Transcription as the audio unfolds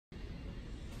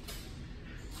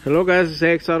Hello guys, it's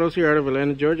AX Autos here out of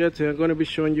Atlanta, Georgia. Today I'm going to be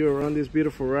showing you around this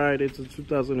beautiful ride. It's a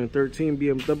 2013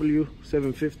 BMW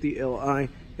 750 Li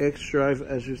X-Drive,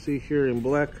 as you see here in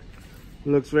black.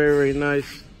 It looks very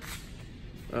nice.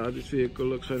 This vehicle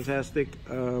looks fantastic.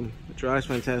 It drives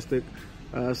fantastic.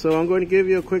 So I'm going to give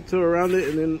you a quick tour around it,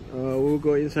 and then we'll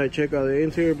go inside, check out the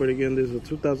interior. But again, this is a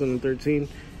 2013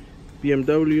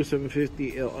 BMW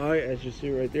 750 Li, as you see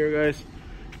right there, guys.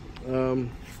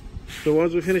 So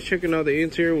once we finish checking out the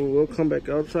interior, we will come back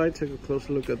outside, take a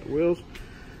closer look at the wheels.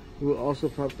 We'll also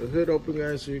pop the hood open,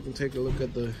 guys, so you can take a look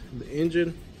at the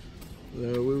engine. We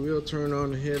will turn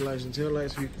on the headlights and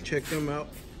taillights so you can check them out.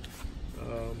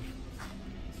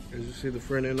 As you see, the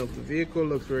front end of the vehicle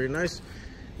looks very nice.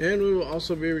 And we will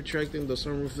also be retracting the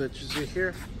sunroof that you see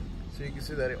here, so you can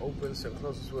see that it opens and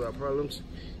closes without problems.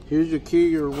 Here's your key,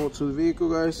 your remote to the vehicle,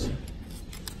 guys.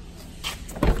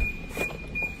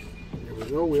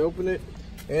 We open it,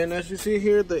 and as you see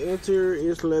here, the interior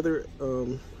is leather.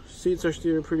 Seats are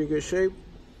still in pretty good shape.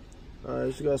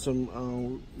 It's got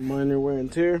some minor wear and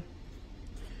tear.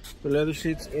 The leather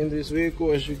seats in this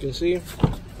vehicle, as you can see,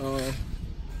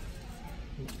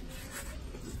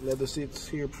 leather seats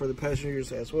here for the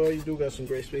passengers as well. You do got some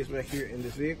great space back here in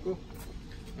this vehicle.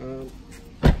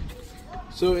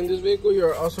 So in this vehicle,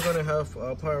 you're also going to have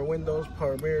power windows,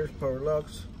 power mirrors, power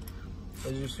locks.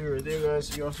 As you see right there,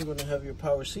 guys, you're also going to have your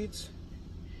power seats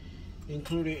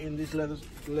included in these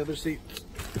leather seats.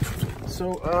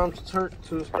 So to start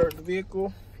the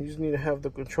vehicle, you just need to have the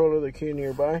controller, the key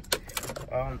nearby.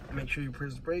 Make sure you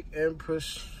press the brake and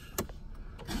push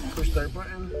start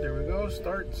button. There we go,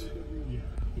 start.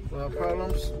 Without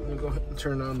problems. You go ahead and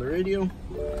turn on the radio.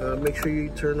 Make sure you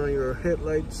turn on your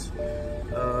headlights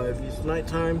if it's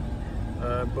nighttime.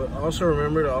 But also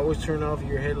remember to always turn off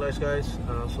your headlights, guys,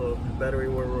 so the battery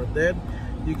will run dead.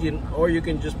 You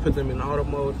can just put them in auto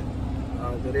mode.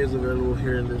 That is available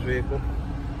here in this vehicle.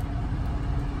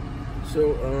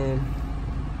 So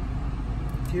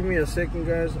give me a second,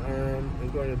 guys. I'm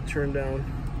going to turn down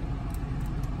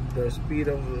the speed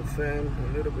of the fan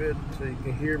a little bit so you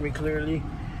can hear me clearly.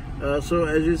 So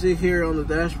as you see here on the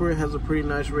dashboard, it has a pretty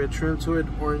nice red trim to it,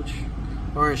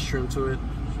 orange trim to it.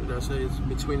 I say it's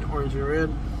between orange and red.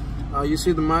 You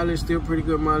see the mileage, still pretty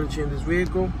good mileage in this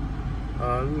vehicle.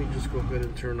 Let me just go ahead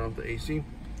and turn off the AC.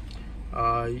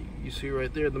 You see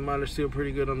right there, the mileage still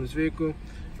pretty good on this vehicle.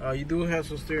 You do have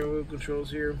some steering wheel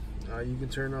controls here. You can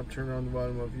turn on the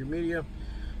volume of your media.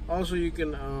 Also, you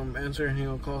can answer any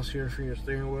calls here from your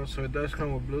steering wheel. So it does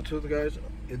come with Bluetooth, guys.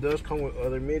 It does come with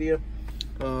other media.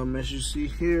 As you see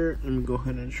here, let me go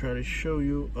ahead and try to show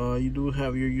you. You do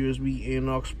have your USB and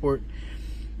aux port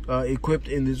equipped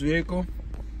in this vehicle.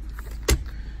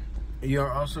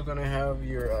 You're also going to have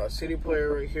your CD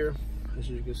player right here, as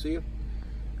you can see.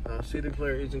 CD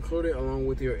player is included along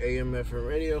with your AM FM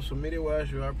radio. So media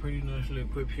wise, you are pretty nicely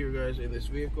equipped here, guys, in this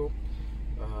vehicle.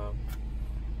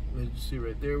 As you see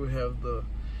right there, we have the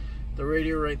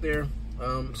radio right there.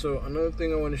 So another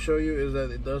thing I want to show you is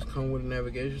that it does come with a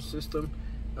navigation system.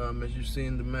 As you see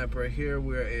in the map right here,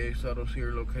 we are AX Autos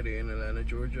here, located in Atlanta,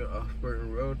 Georgia, off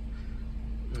Burton Road.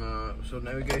 So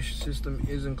navigation system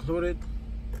is included.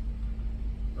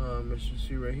 As you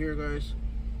see right here, guys,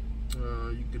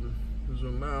 you can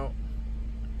zoom out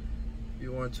if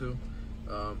you want to.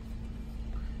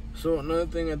 So another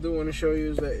thing I do want to show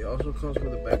you is that it also comes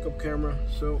with a backup camera.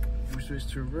 So we switch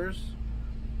to reverse.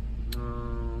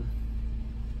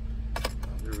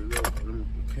 There we go.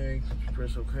 Okay,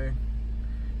 press OK,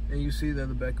 and you see that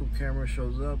the backup camera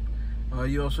shows up.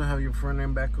 You also have your front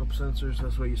end backup sensors.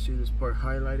 That's why you see this part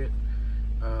highlighted.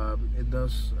 It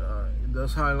does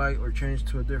highlight or change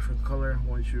to a different color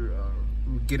once you're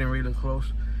getting really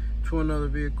close to another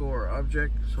vehicle or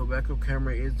object. So backup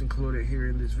camera is included here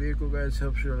in this vehicle, guys.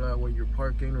 Helps you a lot when you're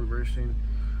parking, reversing,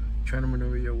 trying to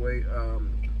maneuver your way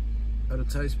out of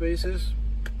tight spaces.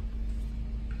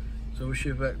 So we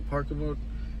shift back to parking mode,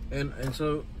 and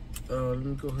so let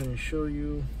me go ahead and show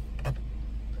you the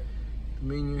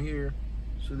menu here.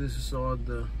 So this is all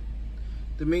the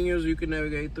menus you can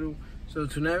navigate through. So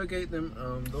to navigate them,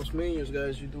 those menus,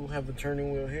 guys, you do have the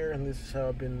turning wheel here, and this is how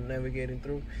I've been navigating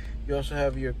through. You also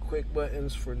have your quick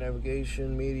buttons for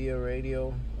navigation, media,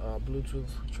 radio, Bluetooth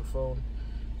with your phone.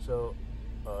 So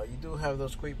you do have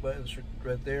those quick buttons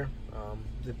right there,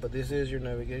 but this is your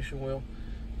navigation wheel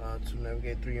to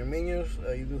navigate through your menus.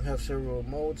 You do have several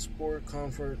modes: sport,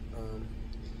 comfort,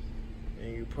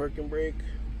 and your parking brake,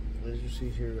 as you see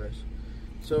here, guys.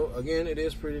 So again, it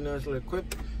is pretty nicely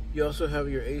equipped. You also have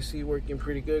your AC working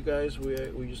pretty good, guys. We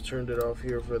just turned it off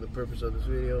here for the purpose of this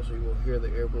video, so you won't hear the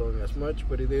air blowing as much,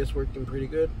 but it is working pretty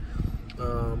good.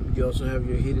 You also have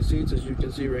your heated seats, as you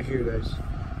can see right here, guys.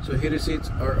 So heated seats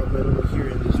are available here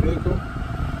in this vehicle.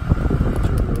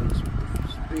 Turn on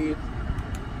speed.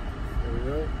 There we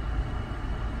go.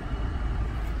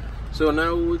 So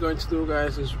now what we're going to do,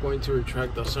 guys, is we're going to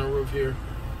retract the sunroof here,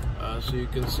 so you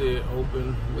can see it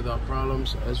open without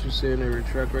problems. As you see, it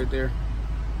retract right there.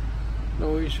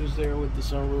 No issues there with the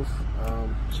sunroof.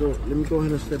 So let me go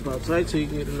ahead and step outside so you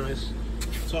can get a nice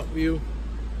top view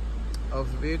of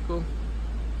the vehicle.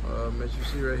 As you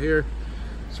see right here,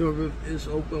 sunroof is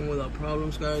open without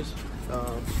problems, guys.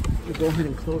 We'll go ahead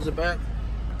and close it back.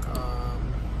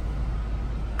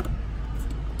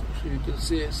 So you can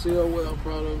see it sealed without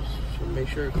problems. So make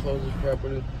sure it closes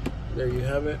properly. There you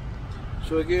have it.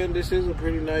 So again, this is a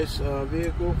pretty nice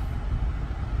vehicle.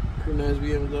 Pretty nice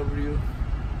BMW.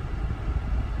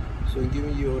 So I'm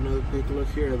giving you another quick look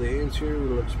here at the interior.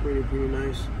 It looks pretty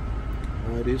nice.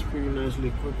 It is pretty nicely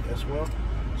equipped as well.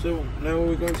 So now what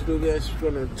we're going to do, guys, we're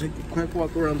going to take a quick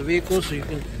walk around the vehicle so you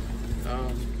can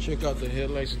check out the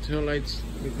headlights and taillights,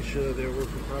 making sure that they're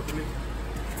working properly.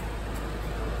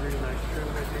 Pretty nice trim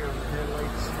right there on the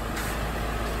headlights.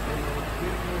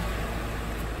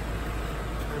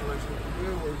 Headlights looking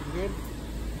good, working good.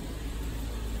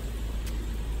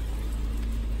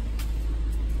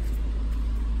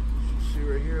 See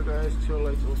right here, guys, tail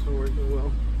lights also working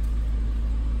well.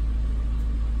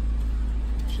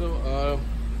 So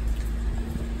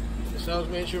as I was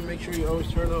mentioning, make sure you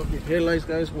always turn off your headlights,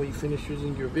 guys, when you finish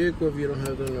using your vehicle if you don't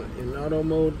have them in auto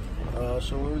mode.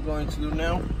 So what we're going to do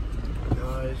now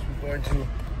is we're going to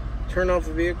turn off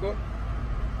the vehicle,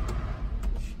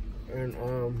 and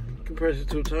you can press it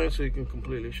 2 times so you can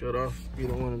completely shut off if you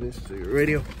don't want to listen to your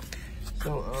radio.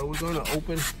 So we're going to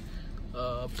open,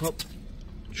 pop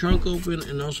trunk open,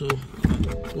 and also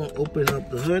going to open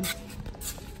up the hood.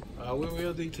 We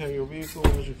will detail your vehicle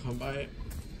once you come by it.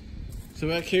 So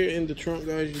back here in the trunk,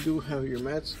 guys, you do have your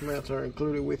mats. Mats are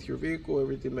included with your vehicle.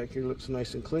 Everything back here looks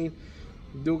nice and clean.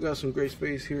 You do got some great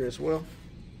space here as well.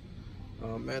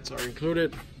 Mats are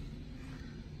included.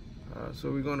 So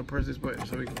we're going to press this button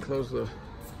so we can close the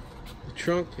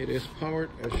trunk. It is powered,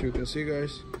 as you can see,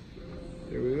 guys.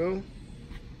 There we go.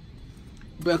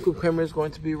 Backup camera is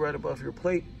going to be right above your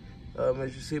plate.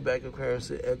 As you see, backup camera is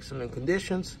in excellent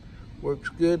conditions. Works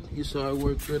good. You saw it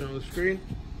work good on the screen.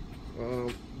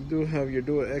 You do have your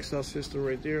dual exhaust system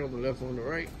right there on the left and on the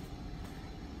right.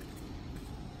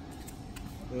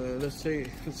 Let's take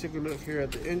a look here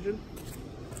at the engine.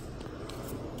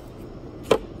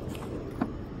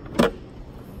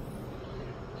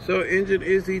 So engine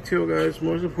is detailed, guys.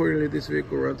 Most importantly, this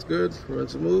vehicle runs good,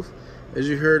 runs smooth. As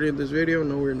you heard in this video,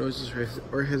 no weird noises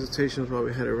or hesitations while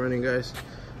we had it running, guys.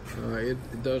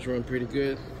 It does run pretty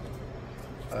good.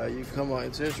 You come out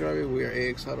and test drive it. We are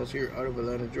AX Autos here out of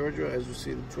Atlanta, Georgia. As you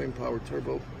see, the twin power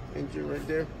turbo engine right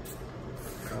there.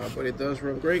 But it does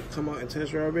run great. Come out and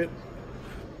test drive it.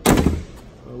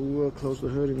 We will close the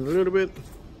hood in a little bit.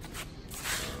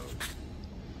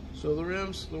 So the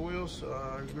rims, the wheels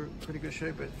are in pretty good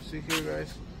shape, as you see here,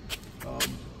 guys.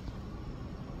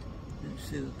 You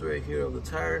see the thread here of the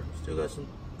tire. Still got some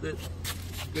good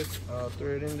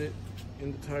thread in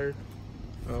the tire.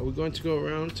 We're going to go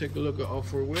around, take a look at all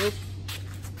 4 wheels.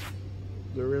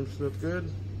 The rims look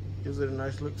good. Gives it a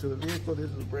nice look to the vehicle.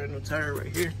 This is a brand new tire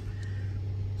right here.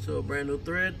 So a brand new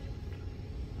thread.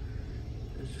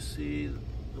 As you see,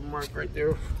 the mark right there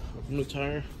of new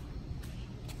tire.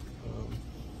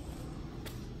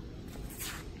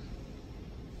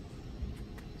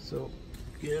 So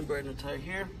again, brand new tire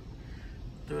here.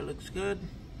 Thread looks good.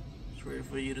 It's ready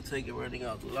for you to take it running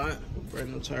out the lot.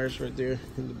 Brand new tires right there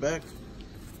in the back.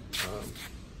 Let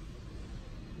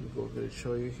me go ahead and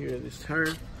show you here this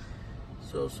tire.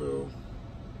 So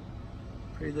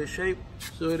pretty good shape.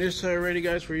 So it is tire ready,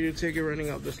 guys, for you to take it running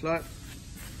out the slot.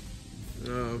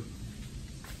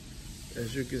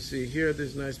 As you can see here,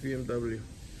 this nice BMW.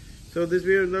 So this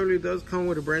BMW does come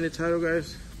with a branded title,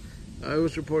 guys. It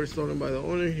was reported stolen by the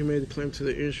owner. He made the claim to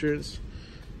the insurance.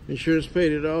 Insurance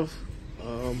paid it off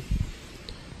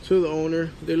to the owner.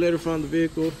 They later found the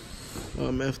vehicle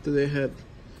after they had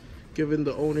given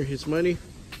the owner his money,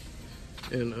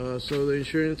 and so the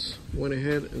insurance went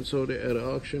ahead and sold it at an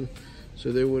auction,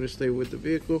 so they would have stayed with the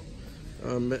vehicle.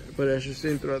 But as you've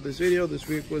seen throughout this video, this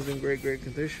vehicle is in great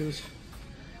conditions.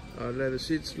 Leather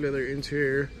seats, leather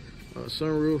interior,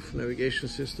 sunroof, navigation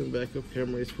system, backup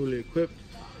camera is fully equipped.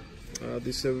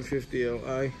 The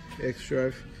 750Li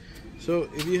X-Drive. So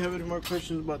if you have any more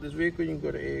questions about this vehicle, you can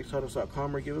go to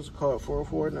axautos.com or give us a call at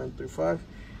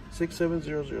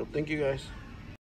 404-935-6700. Thank you, guys.